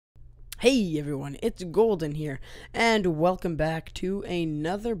Hey everyone, it's Golden here, and welcome back to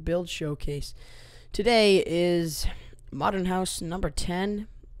another build showcase. Today is Modern House number 10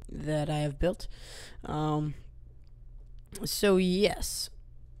 that I have built. So yes,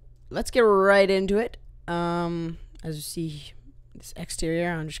 let's get right into it. As you see, this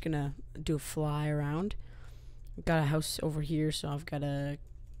exterior, I'm just gonna do a fly around. I've got a house over here, so I've gotta,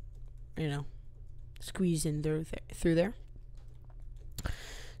 squeeze in through there.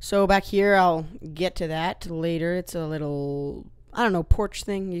 So back here, I'll get to that later. It's a little, I don't know, porch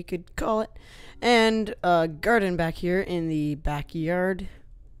thing you could call it. And a garden back here in the backyard.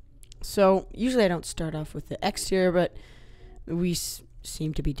 So usually I don't start off with the exterior, but we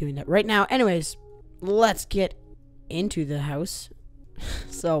seem to be doing that right now. Anyways, let's get into the house.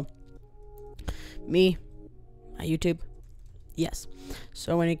 So, my YouTube. Yes.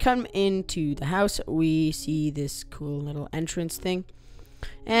 So when we come into the house, we see this cool little entrance thing.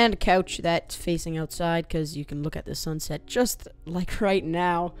 And a couch that's facing outside because you can look at the sunset just like right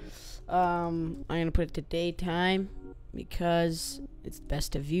now. I'm going to put it to daytime because it's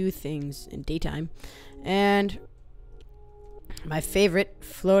best to view things in daytime. And my favorite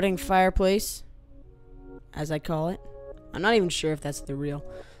floating fireplace, as I call it. I'm not even sure if that's the real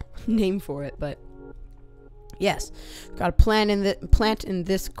name for it, but yes. Got a plant in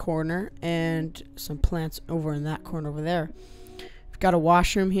this corner and some plants over in that corner over there. Got a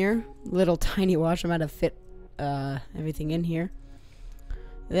washroom here, little tiny washroom. I had to fit everything in here.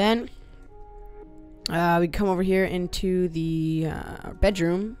 Then we come over here into the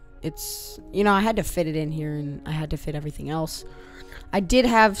bedroom. It's, I had to fit it in here, and I had to fit everything else. I did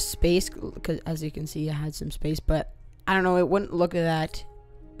have space, because as you can see, I had some space, but I don't know. It wouldn't look that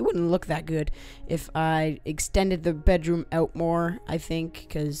good if I extended the bedroom out more. I think,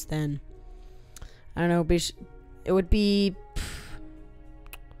 because then I don't know. It would be.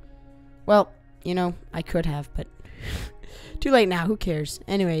 Well, I could have, but too late now. Who cares?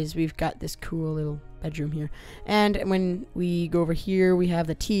 Anyways, we've got this cool little bedroom here. And when we go over here, we have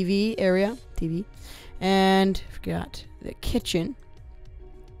the TV area. And we've got the kitchen.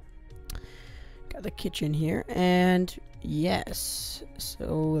 Got the kitchen here. And yes,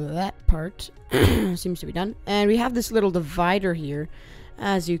 so that part seems to be done. And we have this little divider here,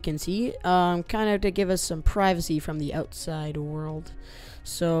 as you can see, kind of to give us some privacy from the outside world.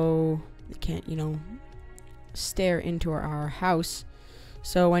 So you can't, stare into our house.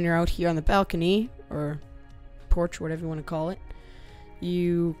 So when you're out here on the balcony or porch, whatever you want to call it,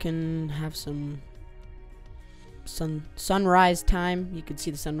 you can have some sunrise time. You can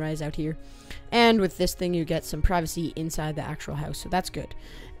see the sunrise out here. And with this thing, you get some privacy inside the actual house. So that's good.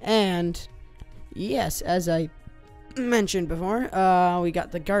 And yes, as I mentioned before, we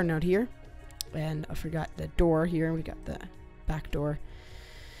got the garden out here. And I forgot the door here. We got the back door.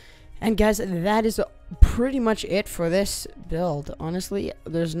 And guys, that is pretty much it for this build. Honestly,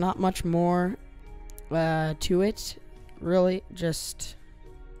 there's not much more to it, really. Just,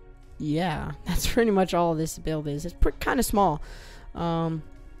 yeah, that's pretty much all this build is. It's kind of small. The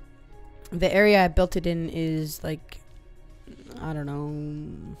area I built it in is like, I don't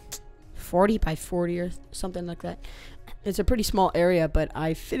know, 40 by 40 or something like that. It's a pretty small area, but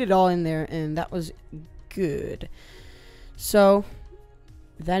I fit it all in there, and that was good. So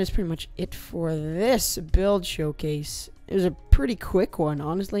that is pretty much it for this build showcase. It was a pretty quick one,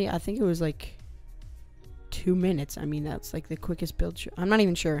 honestly. I think it was like 2 minutes. I mean, that's like the quickest build I'm not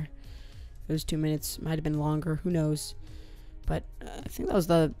even sure. It was 2 minutes. Might have been longer. Who knows? But I think that was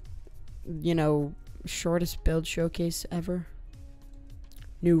the, shortest build showcase ever.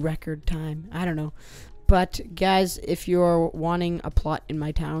 New record time. I don't know. But guys, if you're wanting a plot in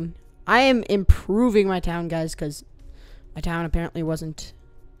my town, I am improving my town, guys, because my town apparently wasn't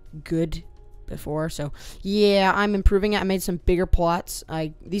good before. So yeah, I'm improving it. I made some bigger plots.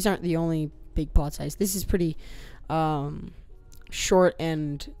 These aren't the only big plot size. This is pretty short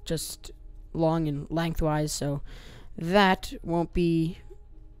and just long and lengthwise, so that won't be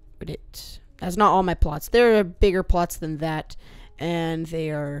it. That's not all my plots. There are bigger plots than that, and they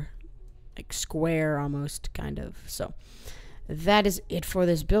are like square almost, kind of. So that is it for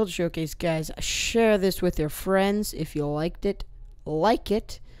this build showcase, guys. Share this with your friends if you liked it. Like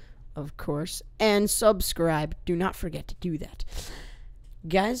it, of course, and subscribe. Do not forget to do that.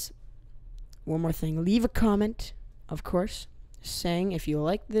 Guys, one more thing. Leave a comment, of course, saying if you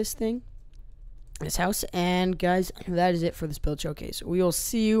like this thing, this house. And guys, that is it for this build showcase. We will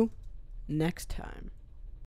see you next time.